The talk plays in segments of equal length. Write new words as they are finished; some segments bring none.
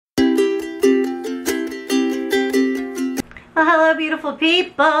Well, hello beautiful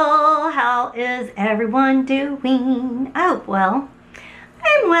people. How is everyone doing? I hope well.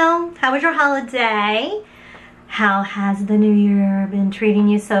 I'm well. How was your holiday? How has the new year been treating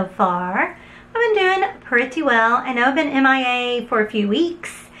you so far? I've been doing pretty well. I know I've been MIA for a few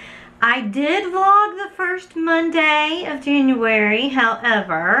weeks. I did vlog the first Monday of January.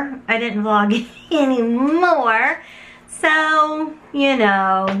 However, I didn't vlog anymore. So, you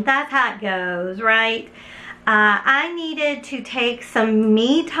know, that's how it goes, right? I needed to take some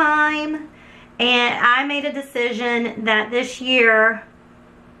me time, and I made a decision that this year,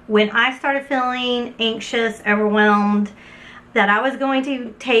 when I started feeling anxious, overwhelmed, that I was going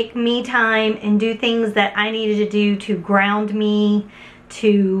to take me time and do things that I needed to do to ground me,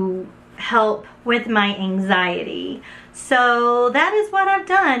 to help with my anxiety. So that is what I've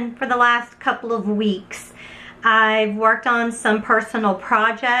done for the last couple of weeks. I've worked on some personal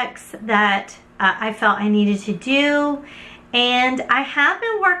projects that I felt I needed to do, and I have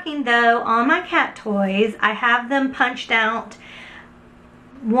been working though on my cat toys. I have them punched out.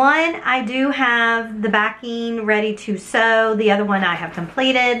 One, I do have the backing ready to sew. The other one I have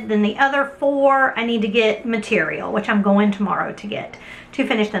completed. Then the other 4 I need to get material, which I'm going tomorrow to get to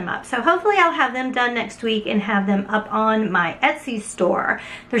finish them up. So hopefully I'll have them done next week and have them up on my Etsy store.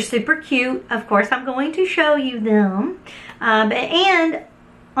 They're super cute. Of course, I'm going to show you them. And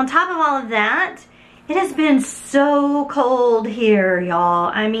on top of all of that, it has been so cold here,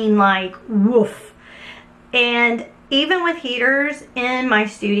 y'all. I mean, like, woof. And even with heaters in my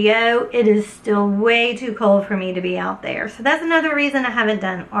studio, it is still way too cold for me to be out there. So that's another reason I haven't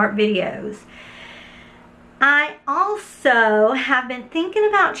done art videos. I also have been thinking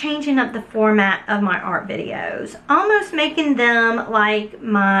about changing up the format of my art videos, almost making them like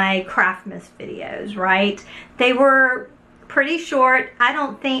my Craftmas videos, right? They were pretty short. I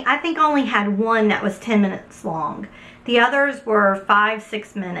think I only had one that was 10 minutes long. The others were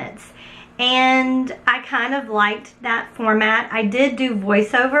 5-6 minutes. And I kind of liked that format. I did do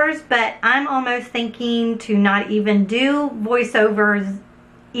voiceovers, but I'm almost thinking to not even do voiceovers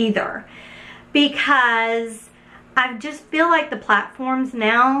either, because I just feel like the platforms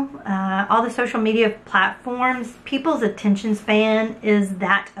now, all the social media platforms, people's attention span is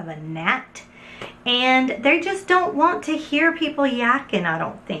that of a gnat. And they just don't want to hear people yakking, I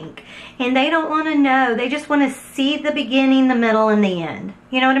don't think. And they don't want to know. They just want to see the beginning, the middle, and the end.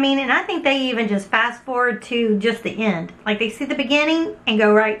 You know what I mean? And I think they even just fast forward to just the end. Like they see the beginning and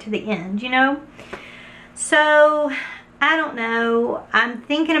go right to the end, you know? So, I don't know. I'm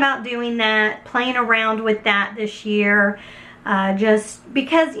thinking about doing that, playing around with that this year. Just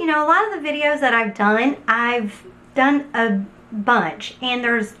because, you know, a lot of the videos that I've done a bunch, and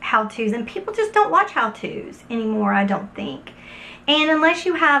there's how-tos, and people just don't watch how-tos anymore, I don't think. And unless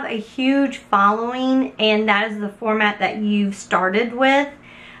you have a huge following and that is the format that you've started with,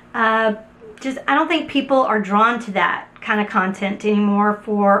 I don't think people are drawn to that kind of content anymore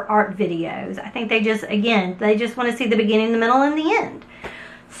for art videos. I think they just want to see the beginning, the middle, and the end.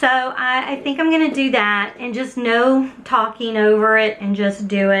 So I think I'm going to do that, and just no talking over it and just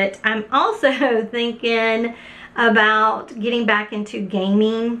do it. I'm also thinking about getting back into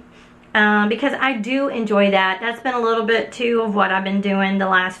gaming, because I do enjoy that. That's been a little bit too of what I've been doing the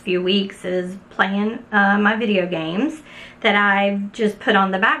last few weeks, is playing my video games that I've just put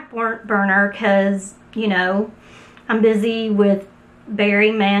on the back burner because, you know, I'm busy with Barry,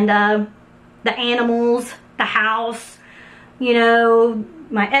 Amanda, the animals, the house, you know,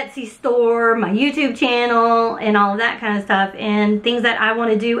 my Etsy store, my YouTube channel, and all of that kind of stuff, and things that I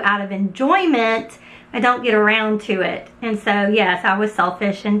want to do out of enjoyment. I don't get around to it. And so, yes, I was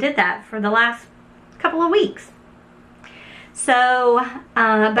selfish and did that for the last couple of weeks. So,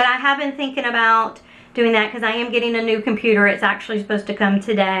 but I have been thinking about doing that because I am getting a new computer. It's actually supposed to come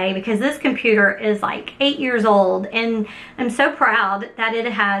today, because this computer is like 8 years old, and I'm so proud that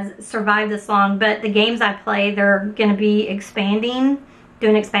it has survived this long. But the games I play, they're going to be expanding,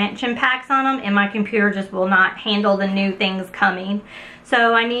 doing expansion packs on them, and my computer just will not handle the new things coming.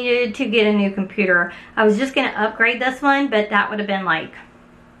 So I needed to get a new computer. I was just going to upgrade this one, but that would have been like,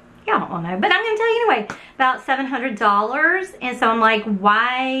 yeah, I don't know. But I'm going to tell you anyway, about $700. And so I'm like,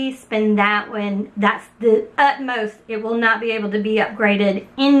 why spend that when that's the utmost? It will not be able to be upgraded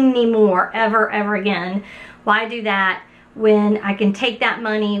anymore, ever again. Why do that when I can take that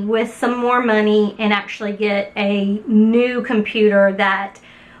money with some more money and actually get a new computer that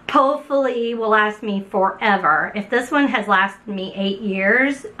hopefully will last me forever. If this one has lasted me 8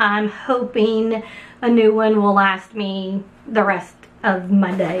 years, I'm hoping a new one will last me the rest of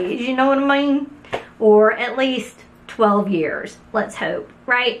my days, you know what I mean? Or at least 12 years, let's hope,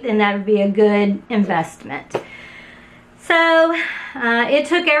 right? Then that would be a good investment. So it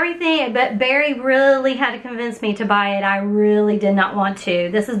took everything, but Barry really had to convince me to buy it. I really did not want to.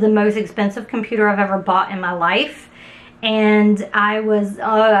 This is the most expensive computer I've ever bought in my life. And I was,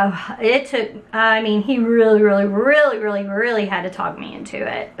 it took, I mean, he really had to talk me into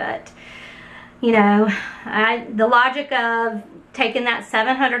it. But, you know, the logic of taking that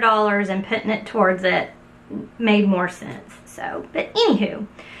 $700 and putting it towards it made more sense. So, but anywho,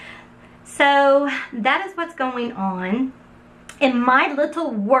 so that is what's going on in my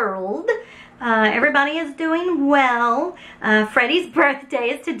little world. Everybody is doing well. Freddie's birthday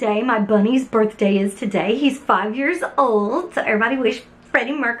is today. My bunny's birthday is today. He's 5 years old. So everybody wish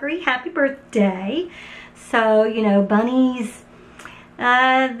Freddie Mercury happy birthday. So, you know, bunnies,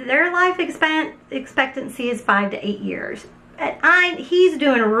 their life expectancy is 5 to 8 years. He's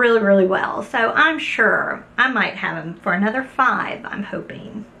doing really well. So I'm sure I might have him for another 5, I'm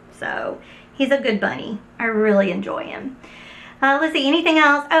hoping. So he's a good bunny. I really enjoy him. Let's see, anything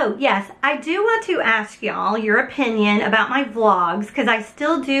else? Oh, yes, I do want to ask y'all your opinion about my vlogs, because I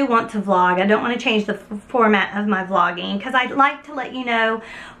still do want to vlog. I don't want to change the format of my vlogging, because I'd like to let you know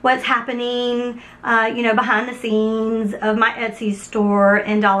what's happening, you know, behind the scenes of my Etsy store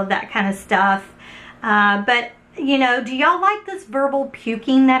and all of that kind of stuff. But, you know, do y'all like this verbal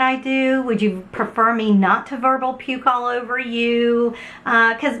puking that I do? Would you prefer me not to verbal puke all over you?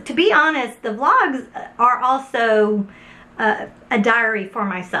 Because to be honest, the vlogs are also a diary for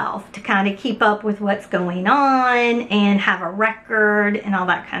myself to kind of keep up with what's going on and have a record and all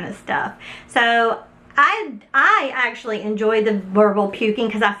that kind of stuff. So I actually enjoy the verbal puking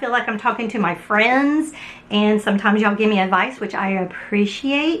because I feel like I'm talking to my friends, and sometimes y'all give me advice, which I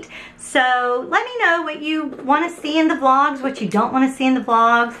appreciate. So let me know what you want to see in the vlogs, what you don't want to see in the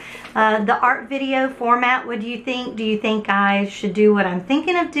vlogs. The art video format, what do you think? Do you think I should do what I'm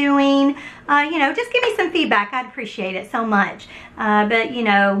thinking of doing? You know, just give me some feedback. I'd appreciate it so much. But, you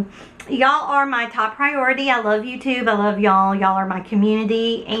know, y'all are my top priority. I love YouTube. I love y'all. Y'all are my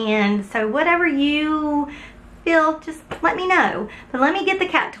community. And so whatever you feel, just let me know. But let me get the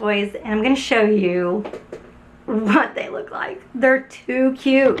cat toys, and I'm going to show you what they look like. They're too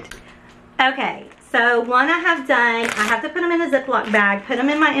cute. Okay, so one I have done, I have to put them in a Ziploc bag, put them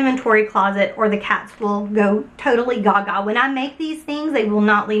in my inventory closet, or the cats will go totally gaga. When I make these things, they will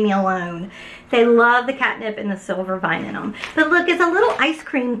not leave me alone. They love the catnip and the silver vine in them. But look, it's a little ice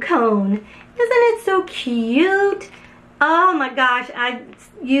cream cone. Isn't it so cute? Oh my gosh, I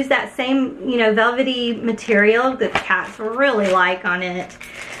use that same, you know, velvety material that the cats really like on it.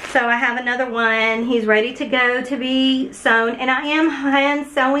 So I have another one. He's ready to go to be sewn. And I am hand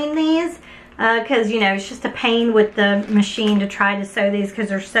sewing these because, you know, it's just a pain with the machine to try to sew these because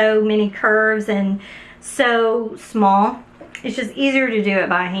there's so many curves and so small. It's just easier to do it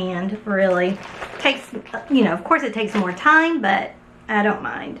by hand, really. Takes, you know, of course it takes more time, but I don't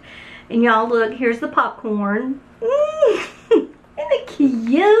mind. And y'all look, here's the popcorn. Isn't it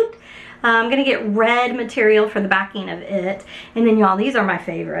cute? I'm gonna get red material for the backing of it. And then y'all, these are my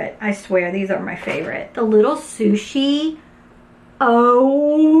favorite. I swear, these are my favorite. The little sushi.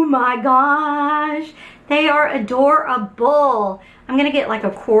 Oh my gosh. They are adorable. I'm gonna get like a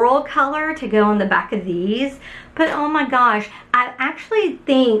coral color to go on the back of these. But oh my gosh, I actually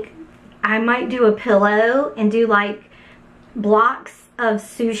think I might do a pillow and do like blocks of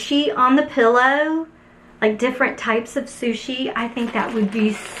sushi on the pillow. Like different types of sushi. I think that would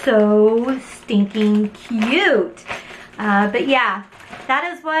be so stinking cute. But yeah,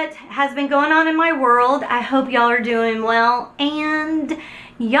 that is what has been going on in my world. I hope y'all are doing well, and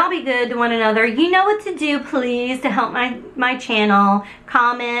y'all be good to one another. You know what to do, please, to help my channel.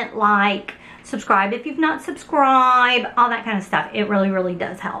 Comment, like, subscribe if you've not subscribed, all that kind of stuff. It really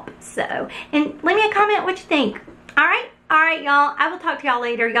does help. So, and leave me a comment what you think. All right, y'all. I will talk to y'all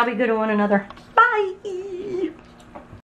later. Y'all be good to one another. Bye.